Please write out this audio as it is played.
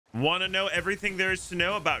Want to know everything there is to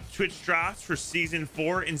know about Twitch drops for Season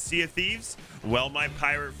 4 in Sea of Thieves? Well, my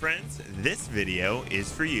pirate friends, this video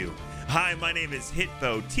is for you. Hi, my name is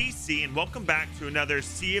HitboTC, and welcome back to another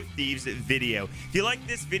Sea of Thieves video. If you like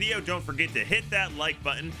this video, don't forget to hit that like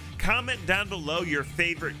button, comment down below your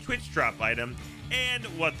favorite Twitch drop item, and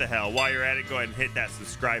what the hell, while you're at it, go ahead and hit that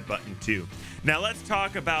subscribe button too. Now let's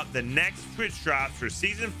talk about the next Twitch drops for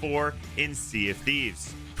Season 4 in Sea of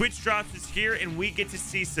Thieves. Twitch drops is here, and we get to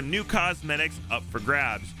see some new cosmetics up for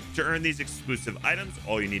grabs. To earn these exclusive items,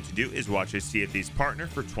 all you need to do is watch a Sea of Thieves partner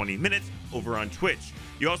for 20 minutes over on Twitch.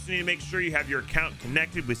 You also need to make sure you have your account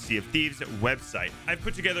connected with Sea of Thieves website. I've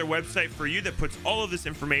put together a website for you that puts all of this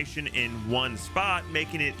information in one spot,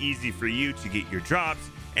 making it easy for you to get your drops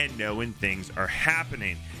and know when things are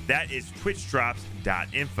happening. That is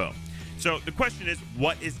twitchdrops.info. So the question is,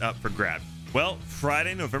 what is up for grabs? Well,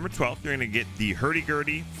 Friday, November 12th, you're going to get the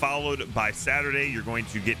hurdy-gurdy, followed by Saturday, you're going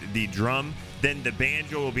to get the drum. Then the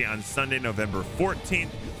banjo will be on Sunday, November 14th,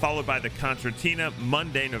 followed by the concertina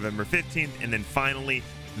Monday, November 15th, and then finally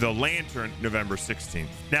the lantern, November 16th.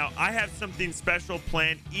 Now, I have something special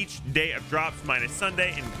planned each day of drops minus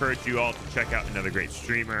Sunday, and encourage you all to check out another great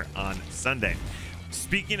streamer on Sunday.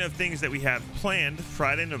 Speaking of things that we have planned,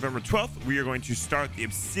 Friday, November 12th, we are going to start the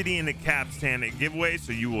Obsidian Capstan giveaway,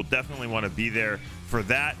 so you will definitely want to be there for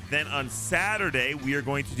that. Then on Saturday, we are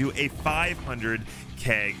going to do a 500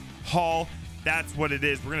 keg haul. That's what it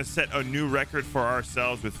is. We're going to set a new record for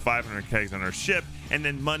ourselves with 500 kegs on our ship. And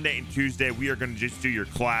then Monday and Tuesday, we are going to just do your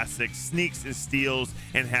classic sneaks and steals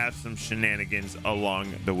and have some shenanigans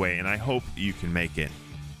along the way. And I hope you can make it.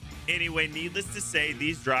 Anyway, needless to say,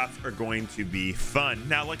 these drops are going to be fun.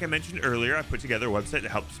 Now, like I mentioned earlier, I put together a website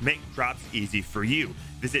that helps make drops easy for you.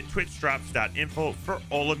 Visit twitchdrops.info for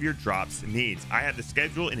all of your drops needs. I have the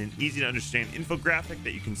schedule in an easy to understand infographic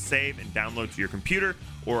that you can save and download to your computer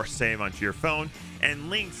or save onto your phone, and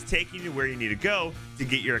links taking you where you need to go to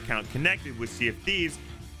get your account connected with Sea of Thieves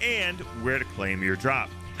and where to claim your drop.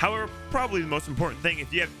 However, probably the most important thing,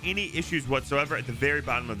 if you have any issues whatsoever, at the very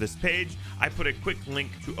bottom of this page, I put a quick link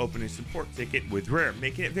to open a support ticket with Rare,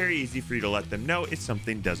 making it very easy for you to let them know if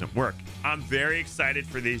something doesn't work. I'm very excited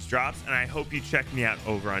for these drops, and I hope you check me out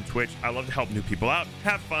over on Twitch. I love to help new people out,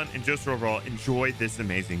 have fun, and just overall enjoy this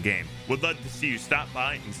amazing game. Would love to see you stop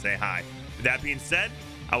by and say hi. With that being said,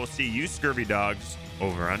 I will see you scurvy dogs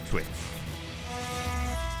over on Twitch.